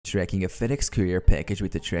Tracking a FedEx Courier package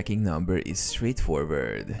with a tracking number is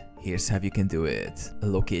straightforward. Here's how you can do it.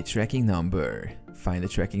 Locate tracking number. Find the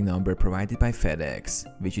tracking number provided by FedEx,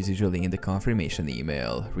 which is usually in the confirmation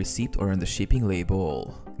email, receipt, or on the shipping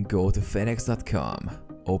label. Go to fedex.com.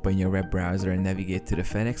 Open your web browser and navigate to the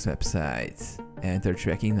FedEx website. Enter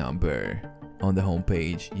tracking number. On the home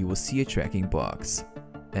page, you will see a tracking box.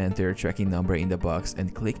 Enter your tracking number in the box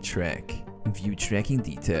and click Track. View tracking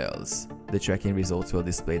details. The tracking results will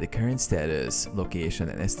display the current status, location,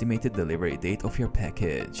 and estimated delivery date of your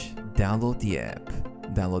package. Download the app.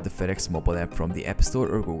 Download the FedEx mobile app from the App Store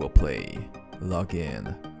or Google Play. Log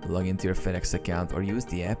in. Log into your FedEx account or use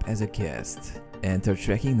the app as a guest. Enter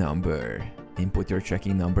tracking number. Input your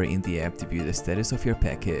tracking number in the app to view the status of your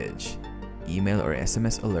package. Email or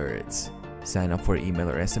SMS alerts. Sign up for email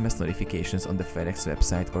or SMS notifications on the FedEx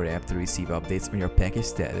website or app to receive updates on your package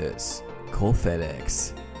status. Call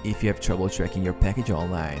FedEx. If you have trouble tracking your package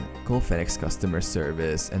online, call FedEx customer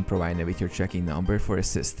service and provide them with your tracking number for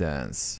assistance.